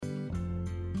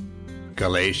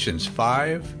Galatians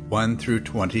 5, 1 through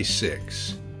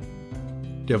 26.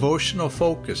 Devotional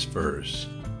focus verse.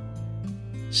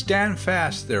 Stand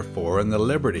fast, therefore, in the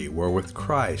liberty wherewith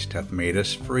Christ hath made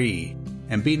us free,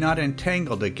 and be not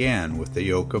entangled again with the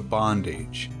yoke of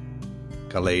bondage.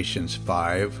 Galatians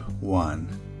 5, 1.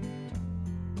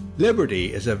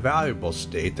 Liberty is a valuable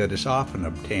state that is often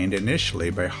obtained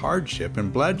initially by hardship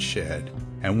and bloodshed,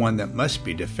 and one that must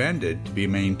be defended to be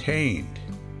maintained.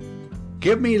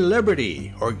 Give me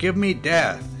liberty, or give me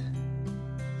death.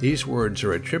 These words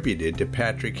are attributed to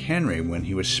Patrick Henry when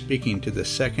he was speaking to the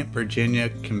Second Virginia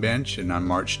Convention on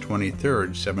March 23,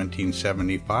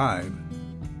 1775.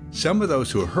 Some of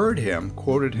those who heard him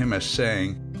quoted him as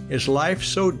saying, "Is life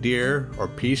so dear, or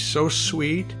peace so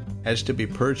sweet, as to be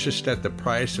purchased at the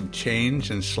price of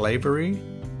chains and slavery?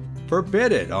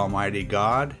 Forbid it, Almighty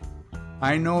God!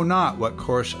 I know not what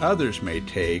course others may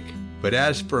take, but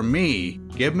as for me,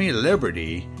 give me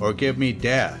liberty, or give me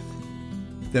death."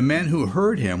 The men who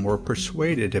heard him were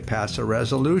persuaded to pass a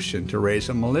resolution to raise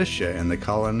a militia in the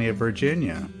colony of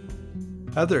Virginia.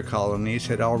 Other colonies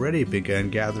had already begun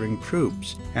gathering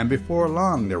troops, and before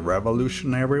long the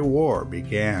Revolutionary War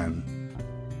began.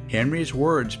 Henry's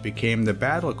words became the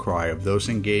battle cry of those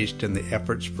engaged in the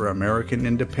efforts for American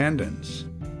independence.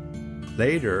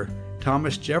 Later,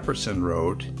 Thomas Jefferson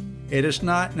wrote, "It is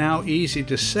not now easy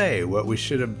to say what we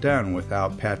should have done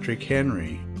without Patrick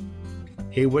Henry.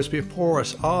 He was before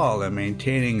us all in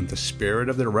maintaining the spirit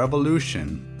of the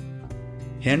Revolution."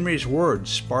 Henry's words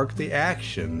sparked the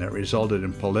action that resulted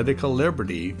in political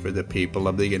liberty for the people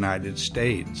of the United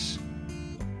States.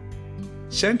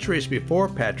 Centuries before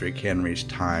Patrick Henry's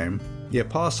time, the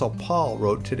Apostle Paul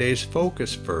wrote today's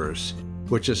focus verse,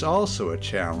 which is also a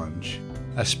challenge,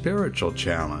 a spiritual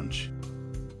challenge.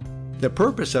 The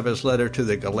purpose of his letter to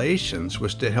the Galatians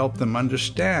was to help them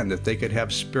understand that they could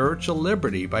have spiritual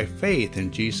liberty by faith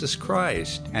in Jesus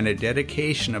Christ and a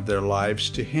dedication of their lives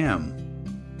to Him.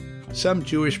 Some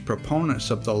Jewish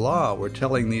proponents of the law were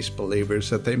telling these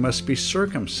believers that they must be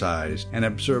circumcised and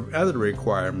observe other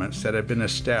requirements that had been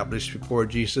established before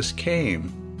Jesus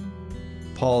came.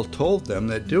 Paul told them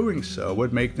that doing so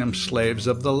would make them slaves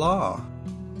of the law.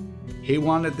 He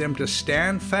wanted them to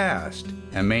stand fast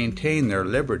and maintain their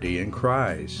liberty in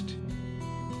Christ.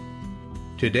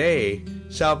 Today,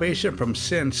 salvation from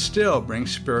sin still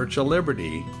brings spiritual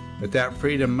liberty, but that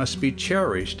freedom must be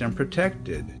cherished and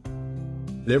protected.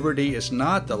 Liberty is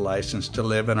not the license to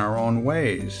live in our own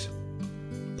ways.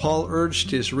 Paul urged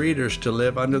his readers to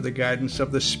live under the guidance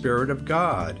of the Spirit of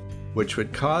God, which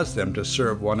would cause them to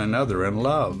serve one another in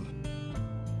love.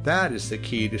 That is the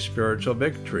key to spiritual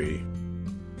victory.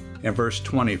 In verse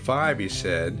 25 he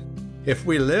said, "If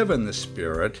we live in the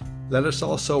Spirit, let us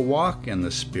also walk in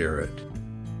the Spirit."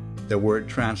 The word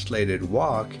translated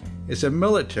walk is a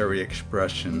military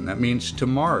expression that means to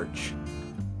march.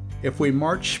 If we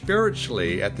march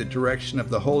spiritually at the direction of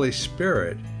the Holy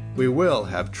Spirit, we will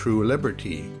have true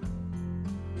liberty.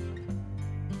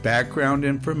 Background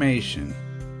information.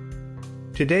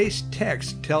 Today's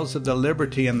text tells of the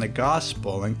liberty in the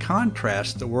gospel and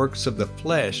contrasts the works of the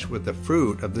flesh with the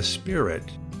fruit of the Spirit.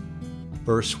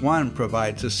 Verse 1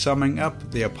 provides a summing up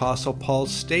of the Apostle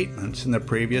Paul's statements in the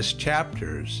previous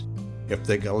chapters. If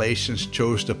the Galatians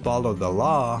chose to follow the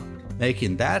law,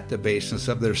 making that the basis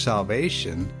of their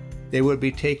salvation, they would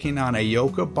be taking on a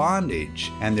yoke of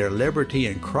bondage, and their liberty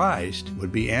in Christ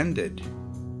would be ended.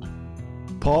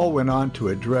 Paul went on to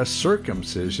address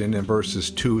circumcision in verses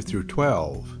 2 through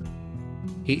 12.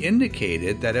 He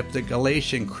indicated that if the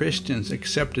Galatian Christians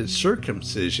accepted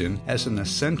circumcision as an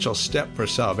essential step for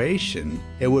salvation,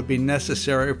 it would be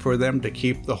necessary for them to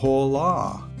keep the whole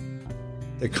law.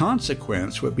 The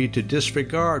consequence would be to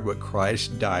disregard what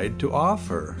Christ died to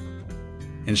offer.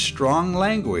 In strong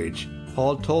language,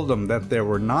 Paul told them that there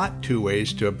were not two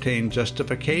ways to obtain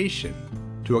justification.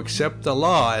 To accept the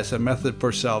law as a method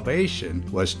for salvation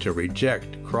was to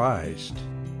reject Christ.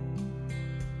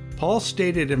 Paul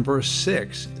stated in verse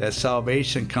 6 that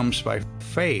salvation comes by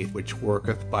faith which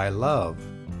worketh by love.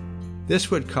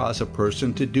 This would cause a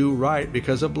person to do right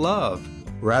because of love,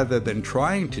 rather than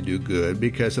trying to do good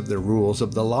because of the rules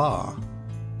of the law.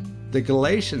 The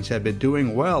Galatians had been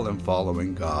doing well in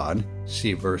following God,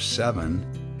 see verse 7,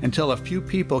 until a few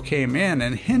people came in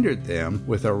and hindered them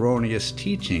with erroneous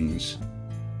teachings.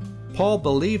 Paul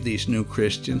believed these new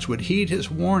Christians would heed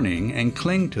his warning and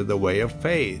cling to the way of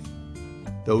faith.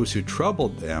 Those who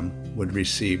troubled them would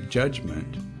receive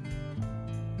judgment.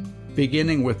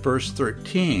 Beginning with verse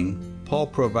 13, Paul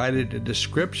provided a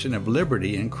description of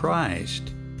liberty in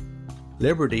Christ.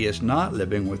 Liberty is not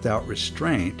living without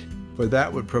restraint, for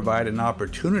that would provide an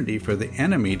opportunity for the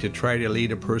enemy to try to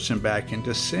lead a person back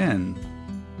into sin.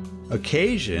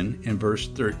 Occasion, in verse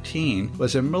 13,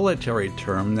 was a military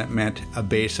term that meant a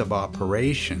base of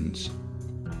operations.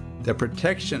 The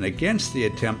protection against the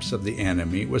attempts of the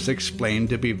enemy was explained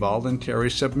to be voluntary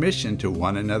submission to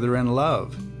one another in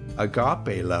love,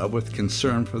 agape love with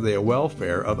concern for the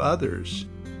welfare of others.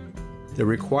 The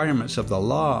requirements of the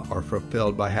law are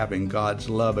fulfilled by having God's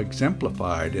love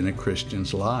exemplified in a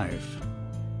Christian's life.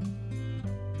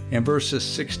 In verses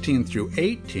 16 through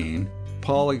 18,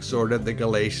 Paul exhorted the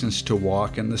Galatians to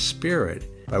walk in the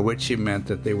Spirit, by which he meant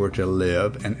that they were to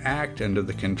live and act under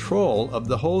the control of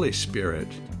the Holy Spirit.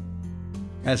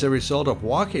 As a result of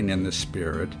walking in the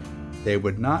Spirit, they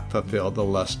would not fulfill the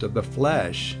lust of the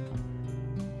flesh.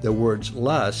 The words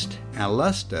lust and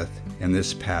lusteth in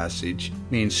this passage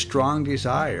mean strong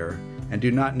desire and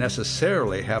do not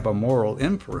necessarily have a moral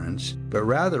inference, but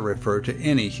rather refer to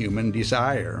any human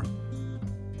desire.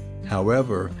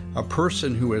 However, a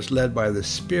person who is led by the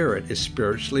Spirit is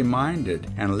spiritually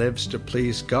minded and lives to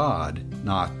please God,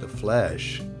 not the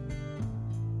flesh.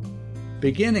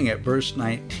 Beginning at verse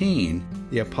 19,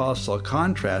 the apostle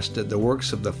contrasted the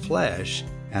works of the flesh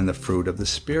and the fruit of the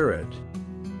Spirit.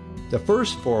 The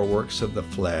first four works of the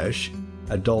flesh,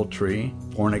 adultery,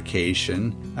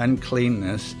 fornication,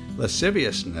 uncleanness,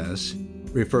 lasciviousness,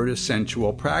 refer to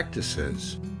sensual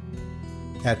practices.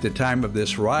 At the time of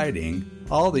this writing,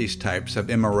 all these types of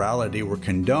immorality were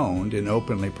condoned and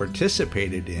openly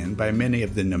participated in by many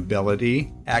of the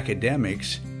nobility,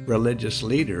 academics, religious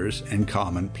leaders, and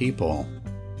common people.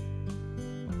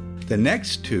 The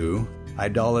next two,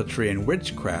 idolatry and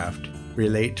witchcraft,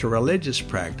 relate to religious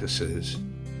practices.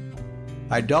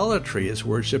 Idolatry is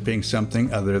worshiping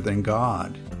something other than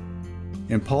God.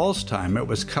 In Paul's time, it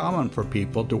was common for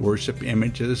people to worship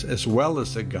images as well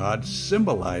as the gods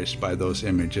symbolized by those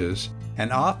images,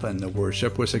 and often the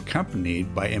worship was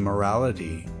accompanied by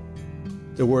immorality.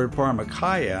 The word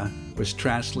pharmakia was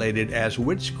translated as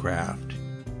witchcraft.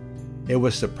 It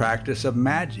was the practice of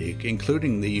magic,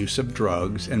 including the use of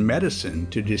drugs and medicine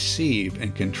to deceive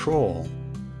and control.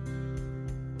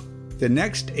 The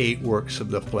next 8 works of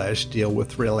the flesh deal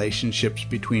with relationships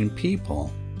between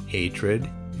people: hatred,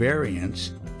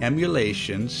 variance,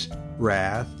 emulations,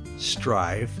 wrath,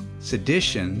 strife,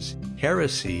 seditions,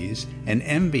 heresies, and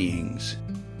envyings.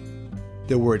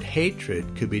 The word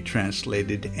hatred could be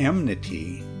translated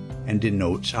enmity and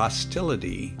denotes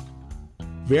hostility.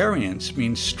 Variance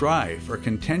means strife or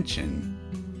contention.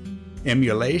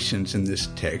 Emulations in this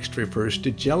text refers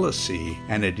to jealousy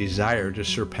and a desire to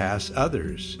surpass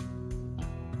others.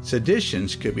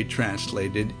 Seditions could be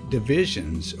translated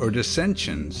divisions or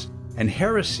dissensions, and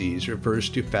heresies refers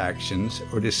to factions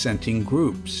or dissenting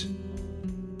groups.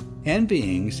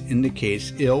 Envyings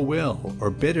indicates ill will or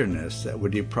bitterness that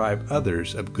would deprive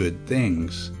others of good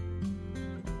things.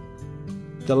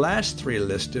 The last 3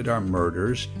 listed are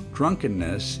murders,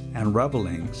 drunkenness, and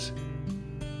revelings.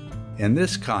 In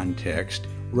this context,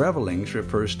 revelings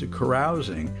refers to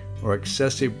carousing or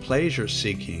excessive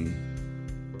pleasure-seeking.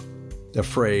 The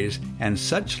phrase, "and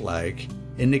such like,"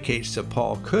 indicates that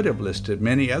Paul could have listed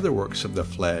many other works of the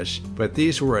flesh, but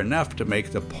these were enough to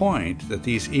make the point that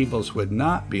these evils would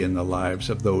not be in the lives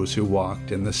of those who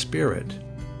walked in the Spirit.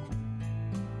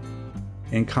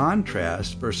 In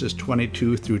contrast, verses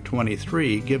 22 through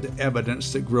 23 give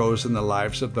evidence that grows in the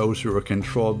lives of those who are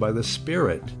controlled by the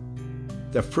Spirit.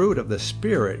 The fruit of the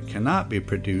Spirit cannot be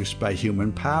produced by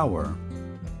human power.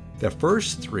 The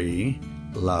first 3,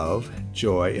 love,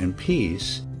 joy, and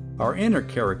peace, are inner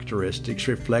characteristics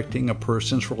reflecting a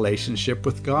person's relationship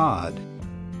with God.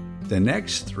 The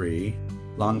next 3,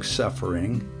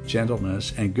 long-suffering,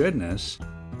 gentleness, and goodness,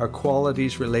 are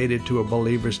qualities related to a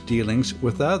believer's dealings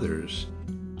with others.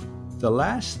 The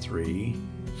last 3,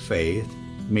 faith,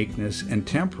 meekness, and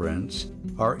temperance,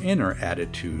 are inner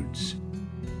attitudes.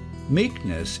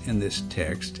 Meekness in this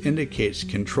text indicates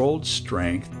controlled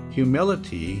strength,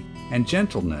 humility, and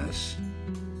gentleness.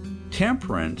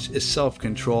 Temperance is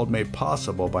self-control made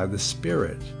possible by the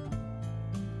Spirit.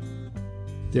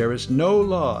 There is no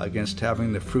law against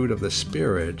having the fruit of the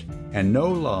Spirit, and no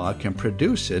law can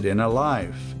produce it in a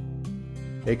life.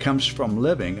 It comes from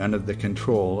living under the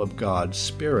control of God's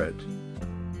Spirit.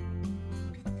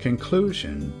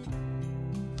 Conclusion.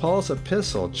 Paul's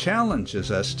epistle challenges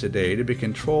us today to be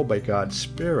controlled by God's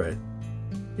Spirit.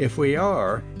 If we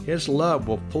are, His love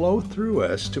will flow through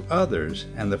us to others,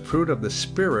 and the fruit of the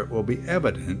Spirit will be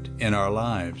evident in our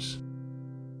lives.